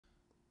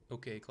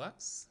Okay,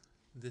 class.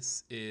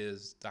 This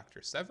is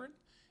Dr. Severin,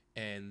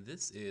 and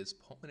this is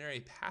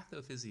Pulmonary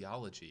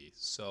Pathophysiology.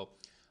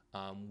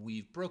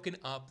 We've broken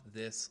up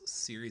this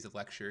series of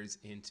lectures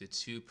into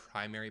two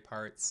primary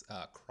parts,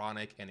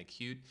 chronic and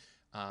acute.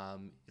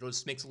 It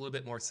just makes a little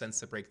bit more sense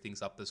to break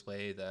things up this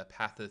way. The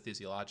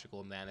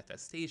pathophysiological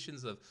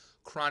manifestations of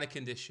chronic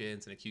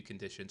conditions and acute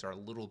conditions are a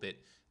little bit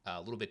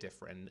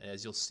different,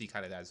 as you'll see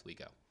kind of as we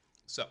go.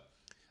 So,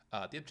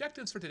 the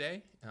objectives for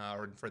today,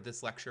 or for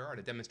this lecture, are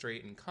to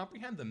demonstrate and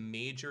comprehend the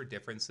major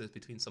differences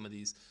between some of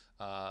these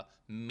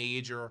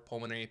major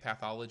pulmonary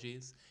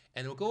pathologies.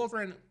 And we'll go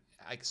over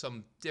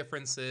some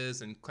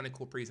differences in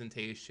clinical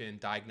presentation,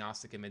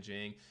 diagnostic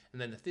imaging, and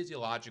then the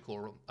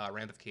physiological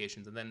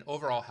ramifications, and then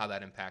overall how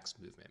that impacts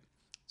movement.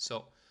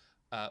 So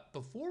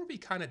before we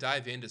kind of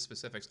dive into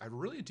specifics, I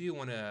really do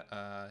want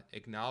to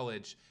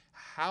acknowledge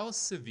how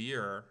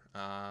severe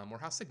or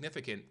how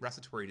significant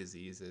respiratory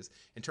disease is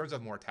in terms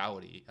of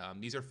mortality.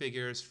 These are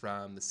figures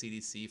from the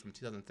CDC from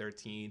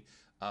 2013.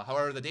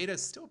 However, the data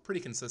is still pretty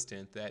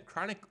consistent that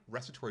chronic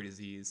respiratory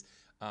disease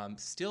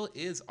still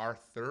is our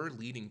third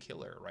leading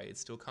killer, right? It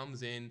still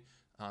comes in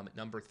at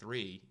number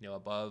 3,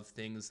 above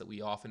things that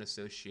we often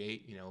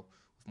associate,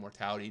 with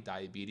mortality,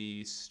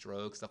 diabetes,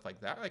 stroke, stuff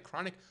like that. Like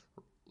chronic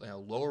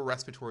lower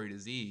respiratory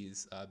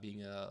disease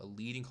being a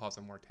leading cause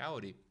of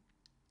mortality.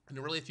 And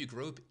really, if you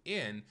group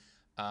in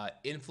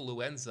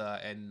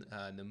influenza and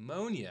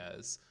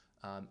pneumonias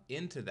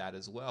into that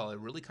as well, it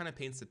really kind of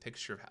paints a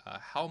picture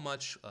of how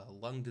much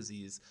lung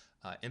disease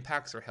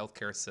impacts our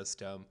healthcare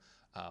system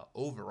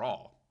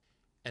overall.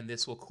 And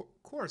this will,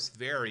 of course,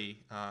 vary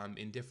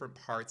in different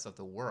parts of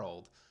the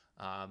world,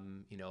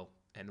 and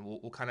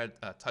we'll kind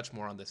of touch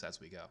more on this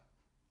as we go.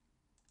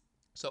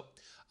 So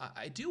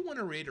I do want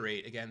to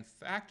reiterate, again,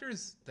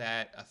 factors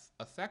that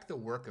affect the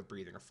work of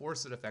breathing, or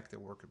forces that affect the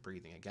work of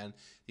breathing. Again,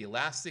 the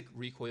elastic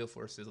recoil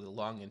forces of the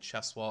lung and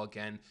chest wall.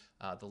 Again,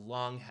 the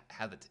lung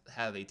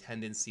have a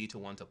tendency to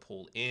want to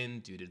pull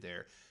in due to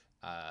their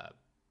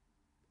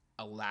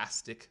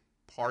elastic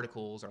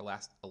particles or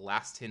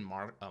elastin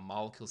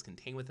molecules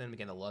contained within them.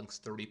 Again, the lung's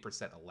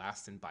 30%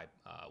 elastin by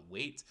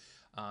weight,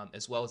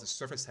 as well as the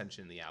surface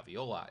tension in the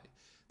alveoli.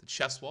 The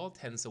chest wall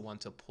tends to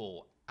want to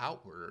pull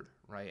outward,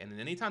 right? And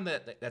anytime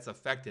that's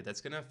affected,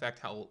 that's going to affect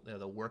how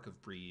the work of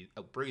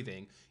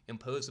breathing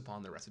imposed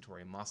upon the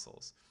respiratory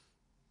muscles.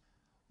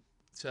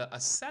 To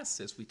assess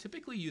this, we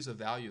typically use a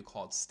value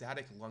called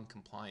static lung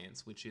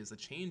compliance, which is a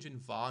change in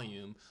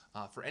volume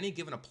for any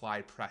given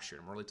applied pressure.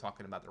 And we're really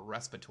talking about the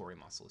respiratory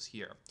muscles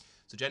here.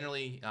 So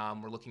generally,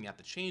 we're looking at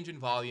the change in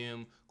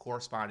volume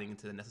corresponding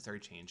to the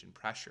necessary change in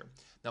pressure.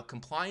 Now,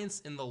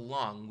 compliance in the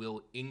lung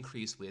will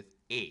increase with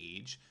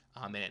age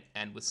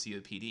and with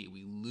COPD.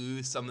 We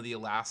lose some of the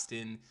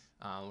elastin,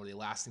 or the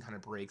elastin kind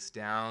of breaks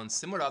down,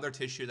 similar to other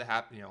tissue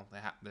that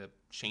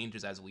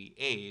changes as we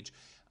age.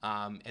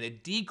 And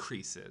it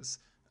decreases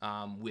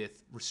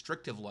with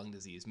restrictive lung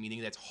disease,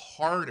 meaning that's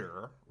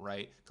harder,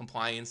 right?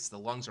 Compliance, the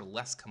lungs are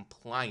less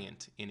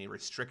compliant in a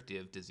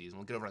restrictive disease. And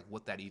we'll get over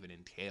what that even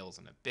entails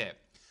in a bit.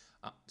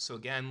 So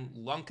again,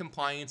 lung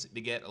compliance,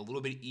 they get a little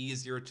bit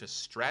easier to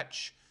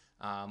stretch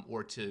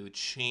or to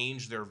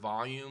change their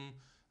volume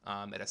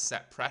at a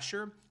set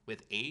pressure.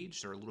 With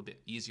age, they're a little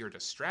bit easier to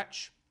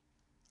stretch.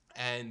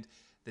 And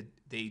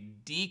they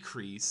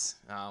decrease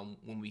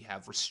when we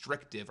have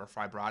restrictive or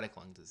fibrotic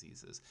lung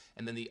diseases.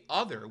 And then the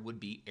other would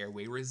be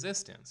airway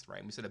resistance, right?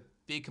 And we said a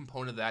big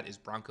component of that is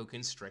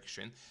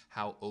bronchoconstriction,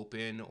 how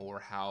open or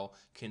how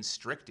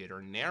constricted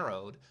or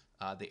narrowed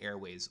the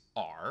airways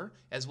are,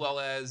 as well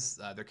as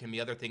there can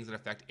be other things that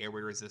affect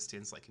airway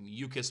resistance, like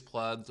mucus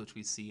plugs, which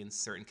we see in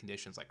certain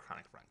conditions like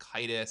chronic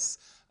bronchitis,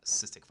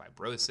 cystic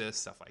fibrosis,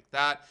 stuff like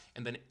that,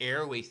 and then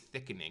airway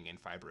thickening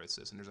and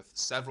fibrosis. And there's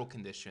several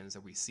conditions that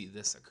we see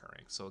this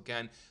occurring. So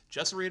again,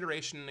 just a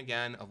reiteration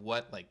again of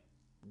what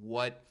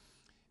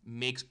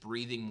makes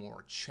breathing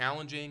more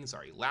challenging is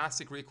our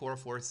elastic recoil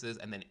forces,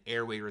 and then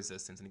airway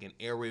resistance. And again,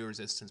 airway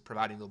resistance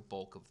providing the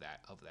bulk of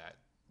that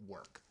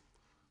work.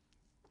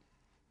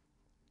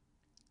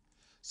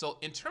 So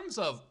in terms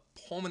of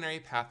pulmonary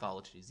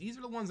pathologies, these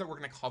are the ones that we're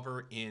going to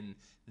cover in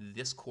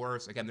this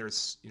course. Again,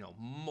 there's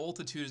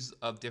multitudes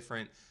of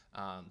different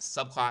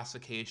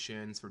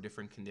subclassifications for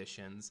different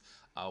conditions.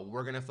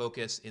 We're going to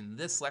focus in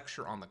this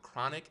lecture on the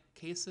chronic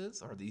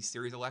cases, or these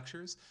series of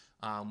lectures,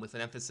 with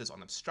an emphasis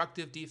on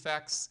obstructive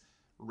defects,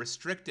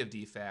 restrictive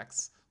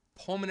defects,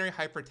 pulmonary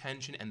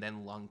hypertension, and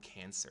then lung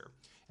cancer.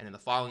 And in the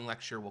following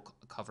lecture, we'll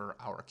cover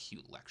our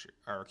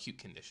acute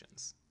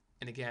conditions.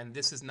 And again,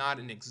 this is not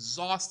an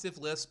exhaustive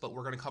list, but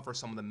we're going to cover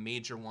some of the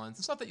major ones,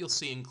 the stuff that you'll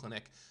see in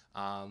clinic,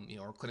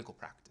 or clinical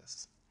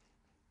practice.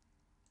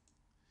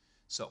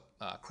 So,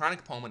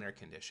 chronic pulmonary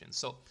conditions.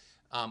 So,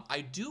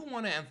 I do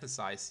want to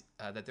emphasize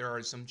that there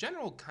are some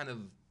general kind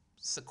of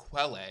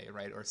sequelae,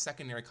 right, or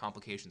secondary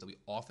complications that we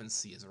often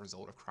see as a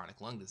result of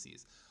chronic lung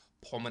disease.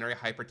 Pulmonary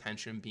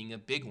hypertension being a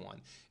big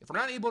one. If we're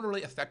not able to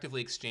really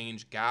effectively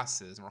exchange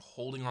gases and we're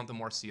holding on to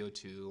more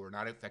CO2 or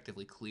not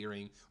effectively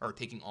clearing or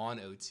taking on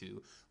O2,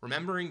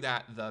 remembering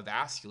that the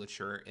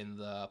vasculature in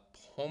the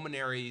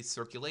pulmonary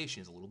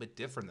circulation is a little bit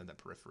different than the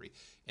periphery.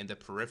 In the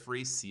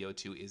periphery,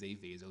 CO2 is a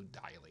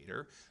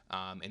vasodilator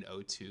and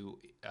O2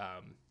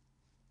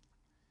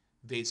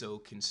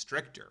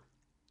 vasoconstrictor,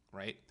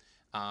 right?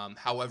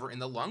 However, in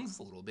the lungs, it's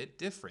a little bit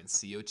different.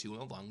 CO2 in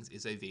the lungs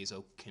is a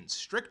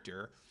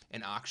vasoconstrictor,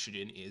 and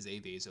oxygen is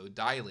a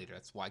vasodilator.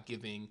 That's why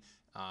giving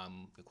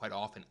quite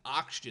often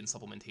oxygen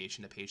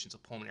supplementation to patients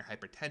with pulmonary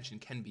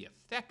hypertension can be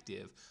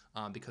effective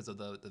because of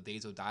the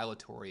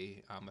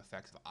vasodilatory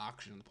effects of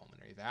oxygen in the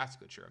pulmonary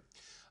vasculature.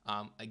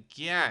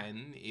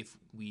 Again, if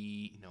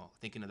we,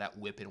 thinking of that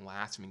whip and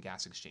Wassermann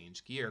gas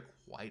exchange gear,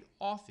 quite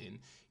often,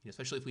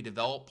 especially if we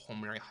develop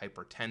pulmonary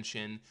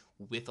hypertension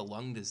with a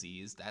lung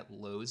disease, that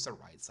loads the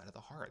right side of the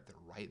heart. The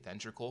right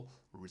ventricle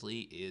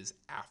really is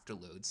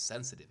afterload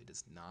sensitive. It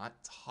does not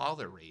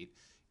tolerate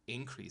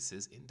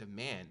increases in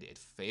demand. It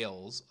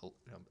fails a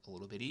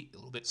little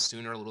bit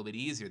sooner, a little bit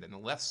easier than the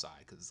left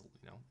side because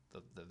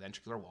the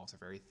ventricular walls are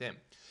very thin.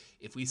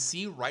 If we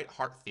see right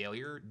heart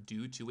failure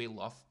due to a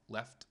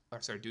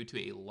due to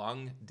a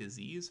lung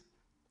disease,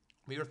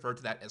 we refer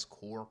to that as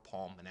cor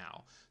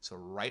pulmonale. So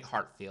right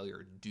heart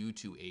failure due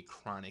to a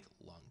chronic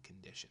lung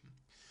condition.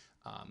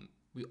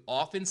 We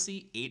often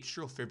see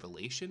atrial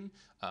fibrillation,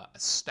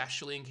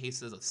 especially in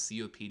cases of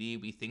COPD.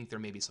 We think there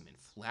may be some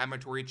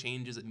inflammatory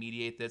changes that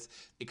mediate this.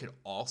 It could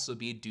also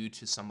be due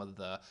to some of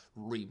the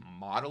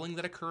remodeling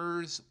that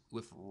occurs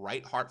with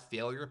right heart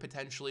failure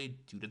potentially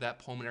due to that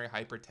pulmonary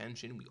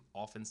hypertension. We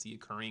often see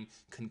occurring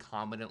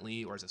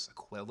concomitantly or as a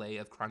sequelae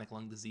of chronic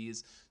lung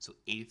disease. So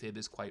AFib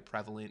is quite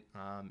prevalent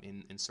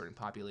in certain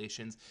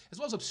populations, as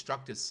well as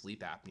obstructive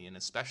sleep apnea, and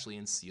especially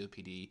in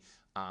COPD.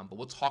 But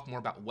we'll talk more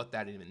about what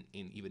that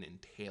even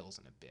entails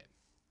in a bit.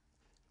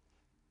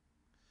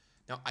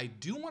 Now, I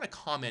do want to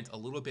comment a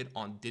little bit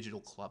on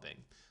digital clubbing.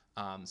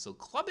 So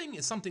clubbing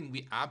is something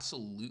we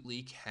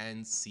absolutely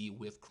can see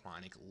with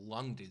chronic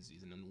lung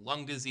disease. And in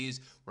lung disease,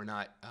 we're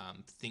not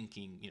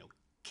thinking,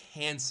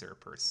 cancer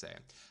per se.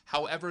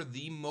 However,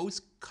 the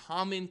most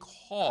common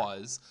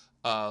cause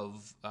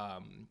of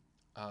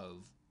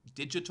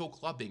digital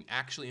clubbing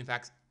actually, in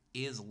fact,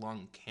 is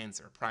lung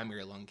cancer,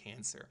 primary lung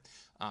cancer.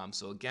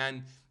 So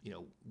again,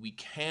 we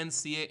can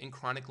see it in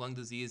chronic lung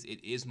disease.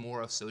 It is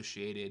more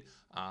associated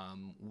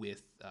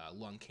with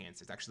lung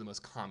cancer. It's actually the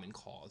most common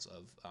cause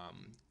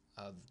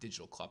of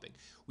digital clubbing.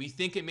 We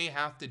think it may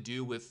have to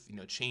do with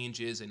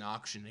changes in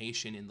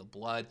oxygenation in the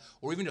blood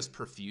or even just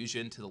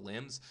perfusion to the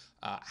limbs.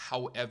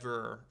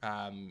 However,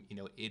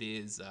 it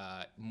is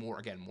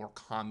more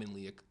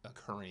commonly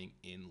occurring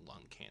in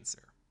lung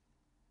cancer.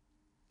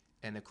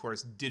 And of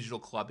course, digital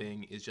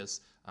clubbing is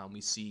just, we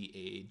see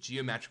a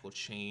geometrical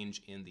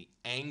change in the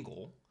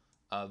angle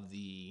of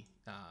the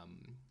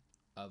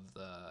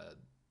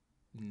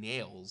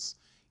nails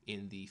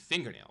in the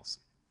fingernails,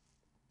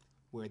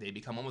 where they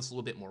become almost a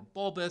little bit more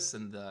bulbous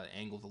and the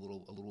angle's a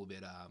little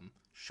bit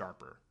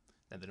sharper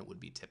than it would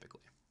be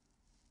typically.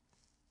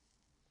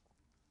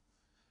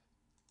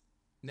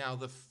 Now,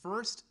 the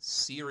first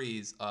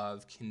series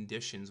of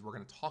conditions we're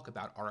going to talk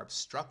about are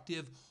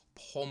obstructive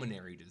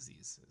pulmonary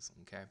diseases,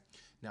 okay?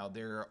 Now,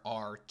 there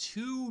are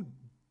two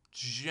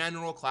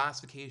general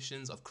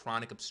classifications of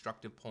chronic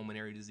obstructive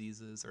pulmonary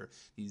diseases, or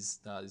these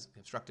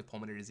obstructive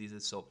pulmonary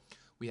diseases. So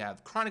we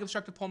have chronic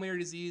obstructive pulmonary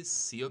disease,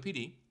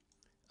 COPD,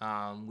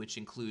 which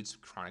includes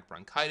chronic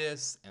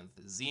bronchitis,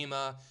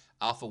 emphysema,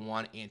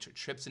 alpha-1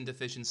 antitrypsin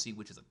deficiency,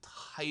 which is a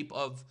type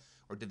of,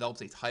 or develops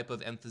a type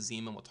of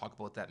emphysema, and we'll talk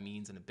about what that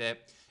means in a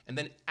bit. And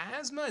then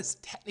asthma is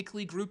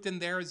technically grouped in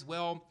there as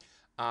well.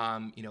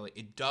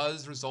 It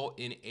does result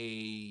in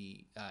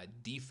a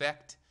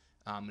defect,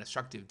 an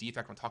obstructive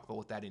defect. We'll talk about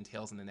what that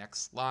entails in the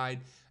next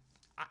slide.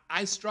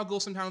 I struggle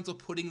sometimes with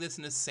putting this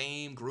in the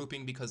same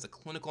grouping because the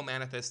clinical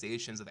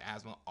manifestations of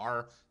asthma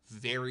are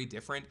very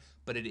different,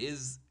 but it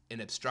is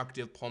an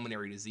obstructive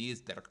pulmonary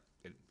disease that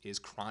is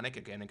chronic.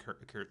 Again,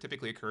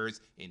 typically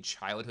occurs in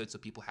childhood, so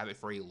people have it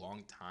for a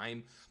long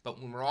time.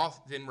 But when we're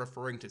often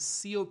referring to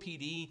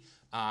COPD,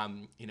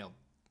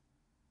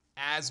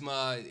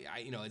 asthma,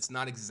 it's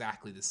not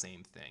exactly the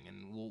same thing,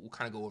 and we'll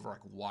kind of go over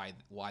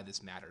why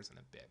this matters in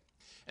a bit.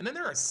 And then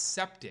there are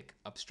septic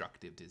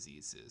obstructive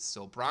diseases,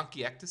 so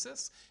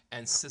bronchiectasis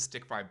and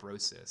cystic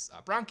fibrosis.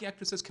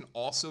 Bronchiectasis can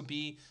also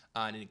be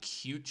an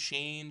acute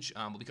change,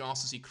 but we can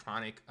also see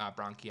chronic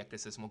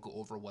bronchiectasis, and we'll go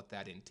over what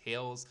that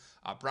entails.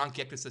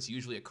 Bronchiectasis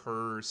usually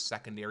occurs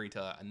secondary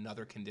to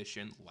another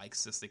condition like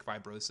cystic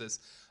fibrosis,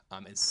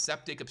 and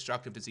septic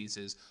obstructive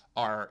diseases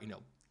are,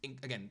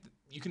 again,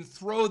 you can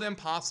throw them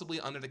possibly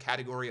under the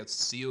category of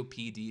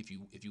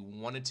COPD if you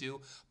wanted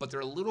to, but they're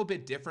a little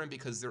bit different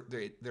because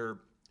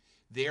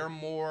they're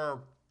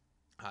more,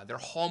 their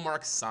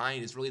hallmark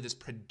sign is really this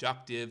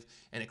productive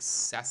and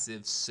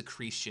excessive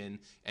secretion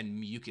and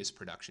mucus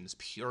production, this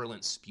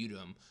purulent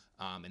sputum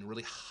and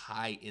really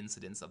high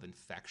incidence of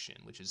infection,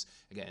 which is,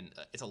 again,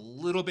 it's a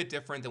little bit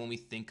different than when we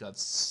think of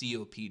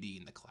COPD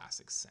in the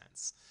classic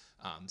sense.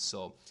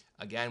 So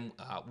again,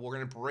 we're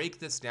going to break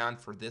this down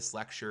for this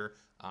lecture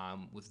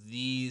with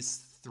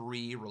these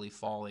three really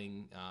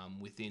falling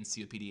within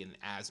COPD and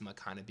asthma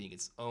kind of being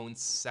its own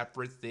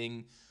separate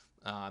thing,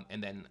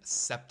 and then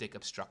septic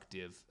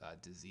obstructive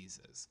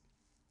diseases.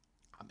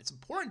 It's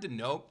important to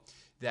note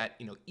that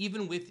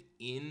even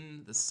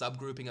within the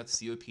subgrouping of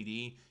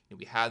COPD,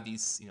 we have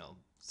these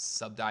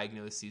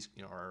subdiagnoses,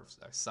 or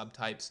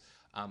subtypes.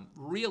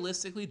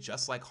 Realistically,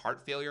 just like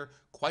heart failure,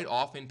 quite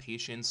often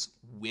patients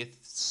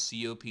with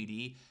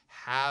COPD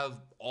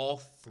have all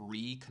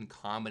three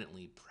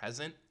concomitantly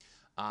present.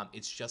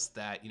 It's just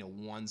that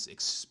one's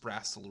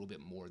expressed a little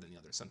bit more than the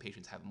other. Some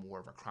patients have more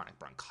of a chronic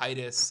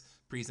bronchitis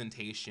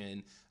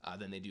presentation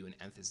than they do an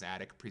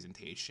emphysetic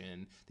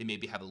presentation. They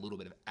maybe have a little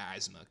bit of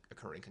asthma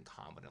occurring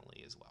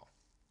concomitantly as well.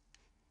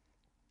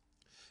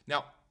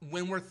 Now,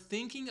 when we're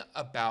thinking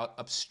about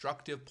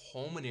obstructive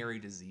pulmonary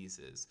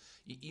diseases,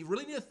 you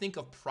really need to think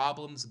of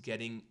problems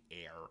getting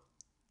air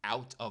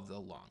out of the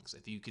lungs.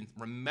 If you can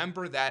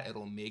remember that,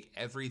 it'll make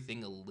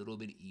everything a little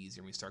bit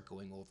easier when we start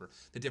going over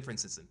the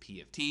differences in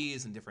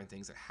PFTs and different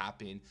things that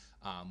happen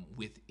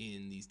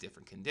within these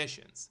different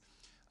conditions.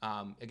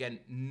 Again,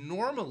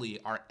 normally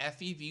our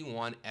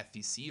FEV1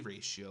 FVC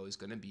ratio is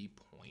going to be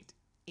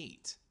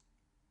 0.8.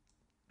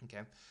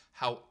 Okay.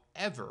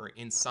 However,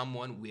 in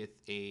someone with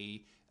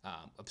a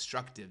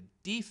obstructive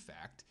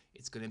defect,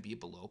 it's going to be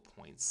below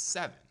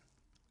 0.7.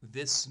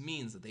 This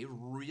means that they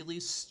really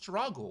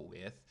struggle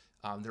with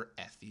their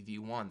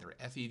FEV1. Their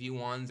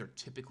FEV1s are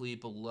typically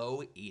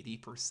below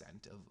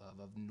 80%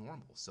 of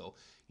normal. So,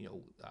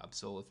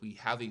 so if we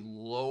have a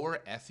lower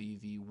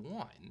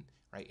FEV1,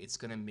 right, it's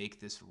going to make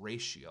this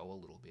ratio a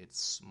little bit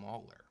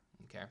smaller.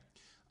 Okay.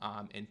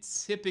 And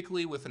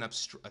typically with a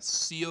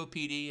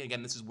COPD,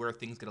 again, this is where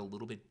things get a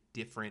little bit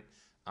different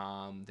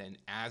than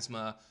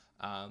asthma.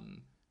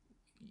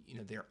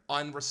 They're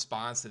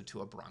unresponsive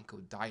to a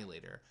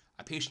bronchodilator.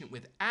 A patient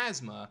with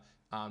asthma,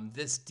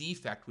 this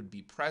defect would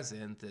be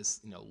present, this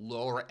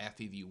lower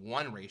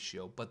FEV1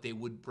 ratio, but they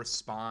would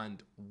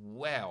respond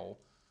well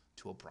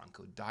to a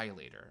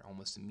bronchodilator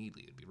almost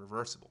immediately. It would be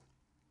reversible.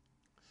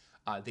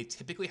 They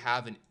typically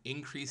have an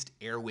increased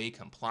airway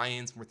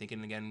compliance. We're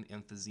thinking, again,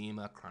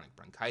 emphysema, chronic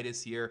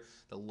bronchitis here.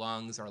 The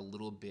lungs are a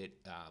little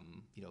bit,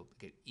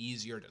 get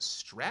easier to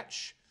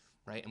stretch,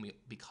 right? And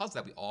because of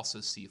that, we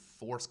also see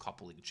force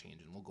coupling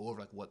change, and we'll go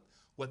over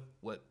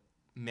what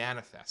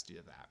manifests due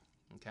to that.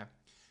 Okay.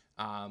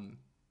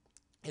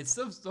 It's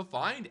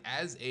defined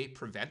as a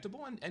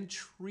preventable and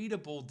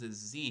treatable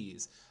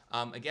disease.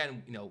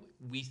 Again,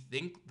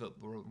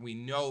 we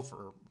know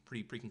for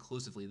pretty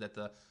conclusively that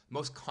the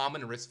most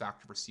common risk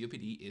factor for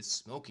COPD is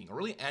smoking, or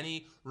really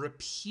any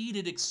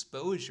repeated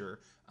exposure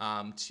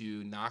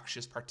to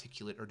noxious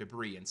particulate or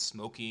debris, and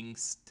smoking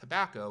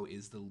tobacco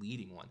is the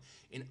leading one.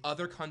 In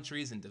other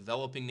countries, in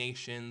developing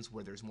nations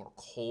where there's more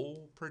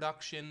coal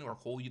production or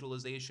coal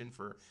utilization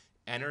for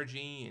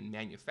energy and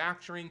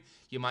manufacturing,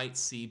 you might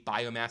see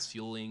biomass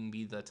fueling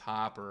be the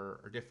top,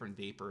 or different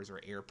vapors or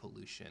air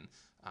pollution.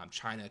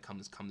 China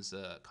comes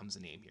a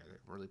name here.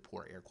 Really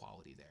poor air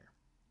quality there.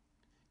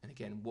 And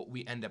again, what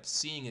we end up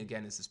seeing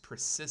again is this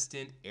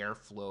persistent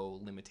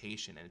airflow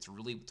limitation, and it's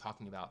really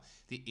talking about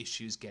the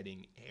issues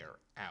getting air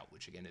out,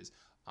 which again is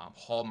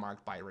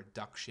hallmarked by a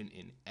reduction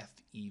in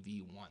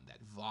FEV1, that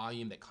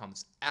volume that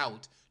comes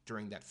out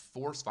during that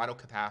forced vital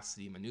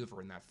capacity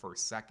maneuver in that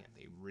first second.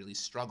 They really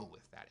struggle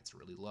with that. It's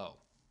really low.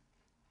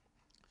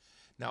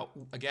 Now,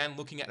 again,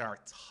 looking at our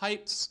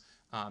types,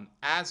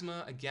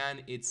 asthma,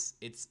 again,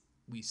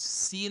 we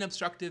see an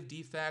obstructive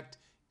defect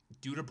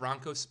due to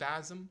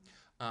bronchospasm,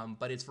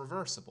 but it's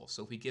reversible.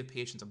 So if we give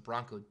patients a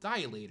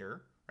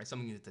bronchodilator, right,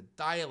 something to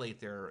dilate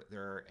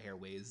their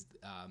airways,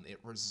 it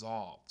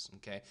resolves.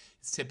 Okay,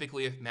 it's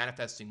typically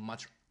manifesting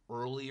much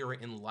earlier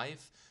in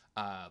life.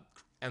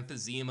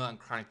 Emphysema and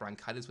chronic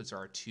bronchitis, which are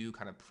our two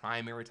kind of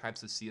primary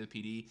types of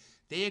COPD,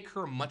 they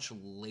occur much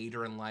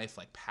later in life,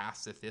 like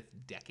past the 5th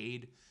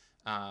decade.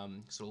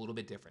 So a little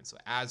bit different. So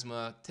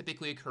asthma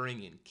typically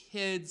occurring in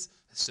kids,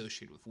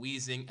 associated with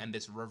wheezing, and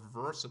this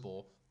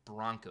reversible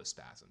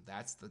bronchospasm.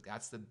 That's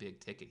the big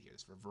ticket here,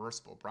 this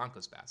reversible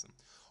bronchospasm.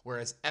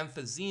 Whereas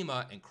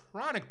emphysema and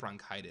chronic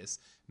bronchitis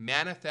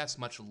manifest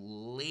much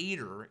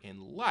later in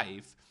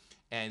life,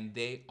 and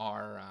they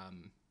are,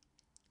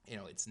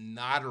 it's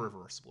not a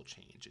reversible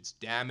change. It's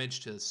damage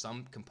to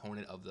some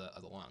component of the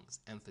lungs.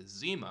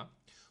 Emphysema,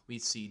 we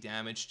see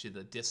damage to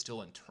the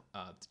distal and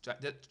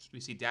we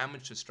see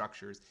damage to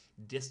structures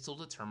distal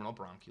to terminal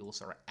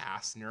bronchioles, or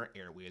acinar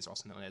airways,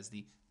 also known as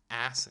the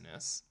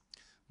acinus.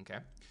 Okay.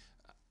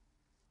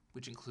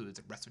 Which includes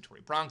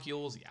respiratory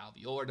bronchioles, the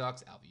alveolar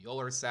ducts,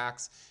 alveolar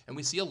sacs, and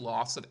we see a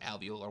loss of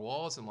alveolar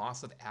walls and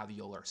loss of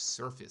alveolar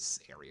surface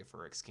area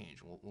for exchange.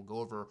 We'll go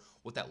over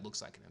what that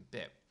looks like in a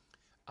bit.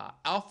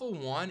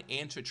 Alpha-1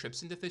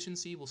 antitrypsin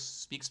deficiency, we'll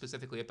speak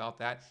specifically about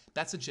that.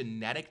 That's a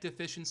genetic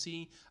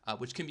deficiency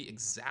which can be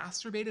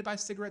exacerbated by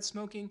cigarette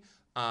smoking,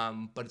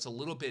 but it's a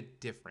little bit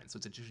different. So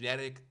it's a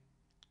genetic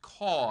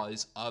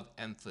cause of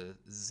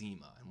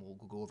emphysema, and we'll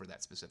go over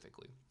that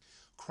specifically.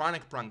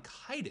 Chronic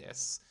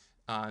bronchitis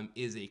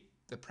is the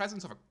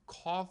presence of a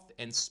cough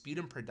and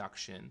sputum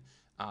production,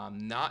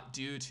 not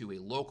due to a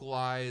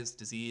localized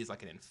disease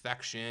like an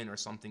infection or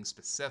something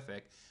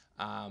specific,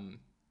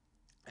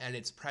 and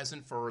it's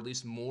present for at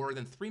least more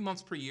than 3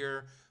 months per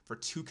year for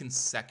 2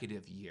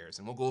 consecutive years.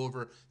 And we'll go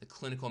over the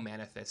clinical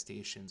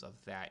manifestations of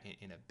that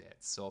in a bit.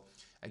 So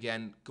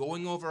again,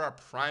 going over our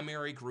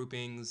primary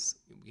groupings,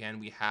 again,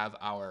 we have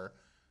our,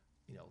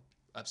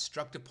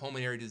 obstructive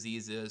pulmonary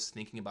diseases,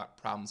 thinking about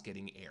problems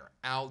getting air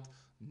out,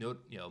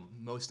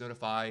 most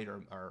notified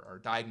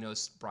or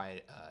diagnosed by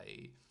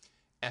a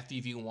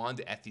FEV1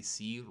 to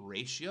FVC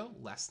ratio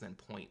less than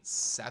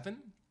 0.7.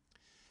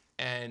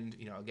 And,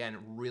 again,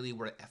 really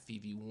where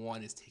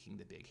FEV1 is taking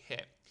the big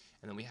hit.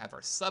 And then we have our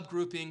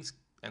subgroupings,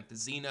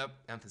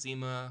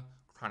 emphysema,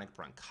 chronic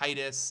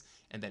bronchitis,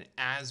 and then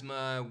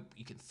asthma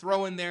you can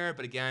throw in there.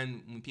 But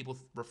again, when people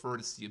refer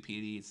to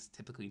COPD, it's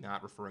typically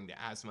not referring to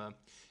asthma.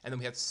 And then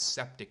we have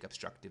septic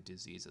obstructive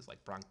diseases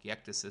like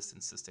bronchiectasis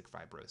and cystic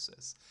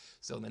fibrosis.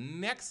 So in the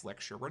next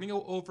lecture, we're going to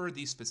go over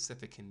these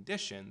specific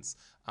conditions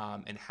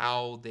and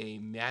how they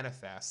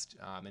manifest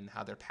and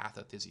how their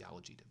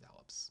pathophysiology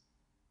develops.